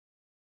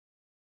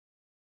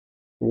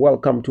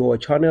welcome to our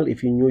channel.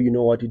 If you're new, you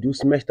know what to do.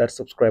 Smash that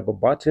subscribe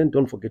button.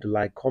 Don't forget to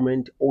like,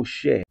 comment, or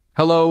share.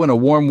 Hello and a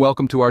warm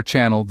welcome to our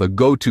channel, the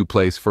go-to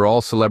place for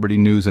all celebrity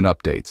news and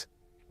updates.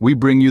 We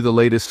bring you the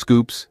latest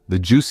scoops, the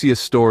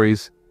juiciest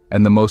stories,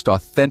 and the most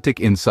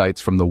authentic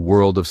insights from the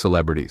world of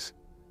celebrities.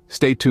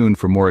 Stay tuned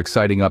for more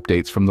exciting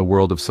updates from the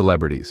world of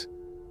celebrities.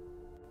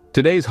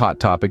 Today's hot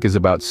topic is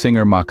about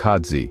singer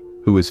Makhadzi,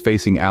 who is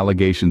facing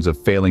allegations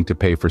of failing to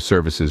pay for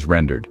services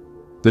rendered.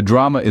 The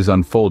drama is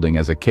unfolding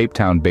as a Cape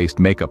Town-based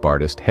makeup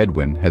artist,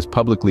 Owing, has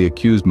publicly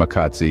accused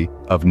Makhadzi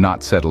of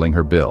not settling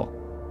her bill.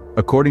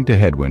 According to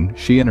Owing,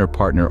 she and her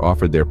partner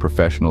offered their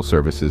professional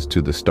services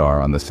to the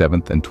star on the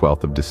 7th and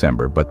 12th of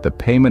December, but the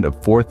payment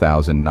of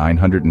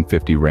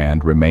 4,950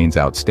 rand remains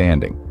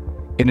outstanding.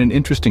 In an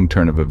interesting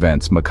turn of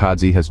events,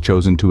 Makhadzi has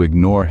chosen to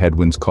ignore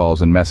Owing's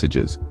calls and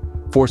messages,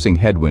 forcing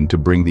Owing to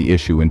bring the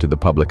issue into the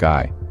public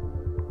eye.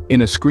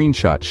 In a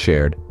screenshot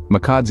shared,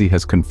 Makhadzi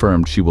has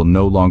confirmed she will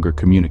no longer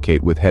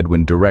communicate with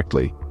Owing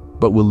directly,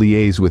 but will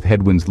liaise with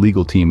Owing's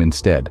legal team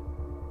instead.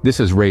 This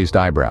has raised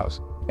eyebrows,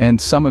 and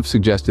some have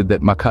suggested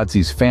that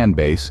Makhadzi's fan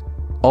base,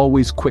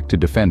 always quick to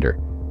defend her,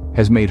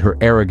 has made her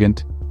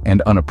arrogant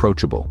and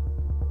unapproachable.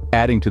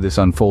 Adding to this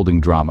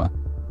unfolding drama,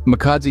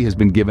 Makhadzi has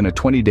been given a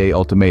 20-day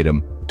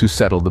ultimatum to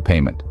settle the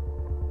payment.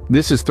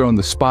 This has thrown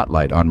the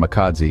spotlight on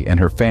Makhadzi, and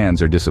her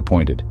fans are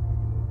disappointed.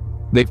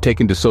 They've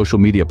taken to social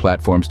media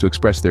platforms to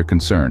express their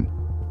concern,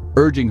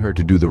 urging her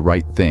to do the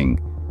right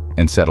thing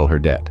and settle her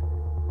debt.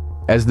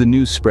 As the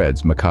news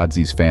spreads,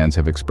 Makhadzi's fans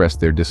have expressed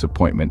their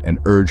disappointment and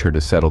urge her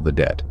to settle the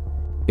debt.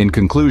 In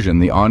conclusion,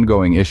 the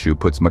ongoing issue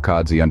puts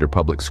Makhadzi under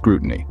public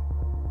scrutiny.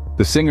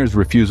 The singer's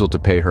refusal to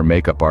pay her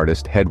makeup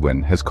artist,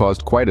 Owing, has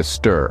caused quite a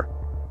stir,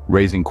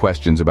 raising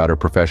questions about her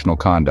professional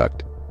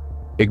conduct.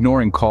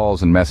 Ignoring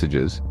calls and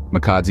messages,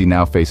 Makhadzi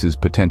now faces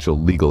potential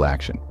legal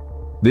action.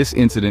 This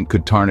incident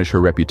could tarnish her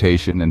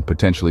reputation and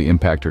potentially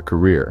impact her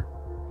career.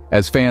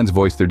 As fans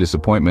voice their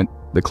disappointment,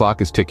 the clock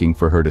is ticking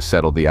for her to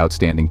settle the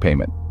outstanding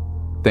payment.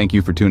 Thank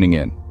you for tuning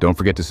in. Don't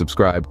forget to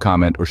subscribe,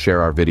 comment, or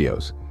share our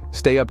videos.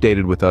 Stay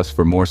updated with us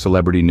for more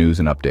celebrity news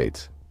and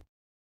updates.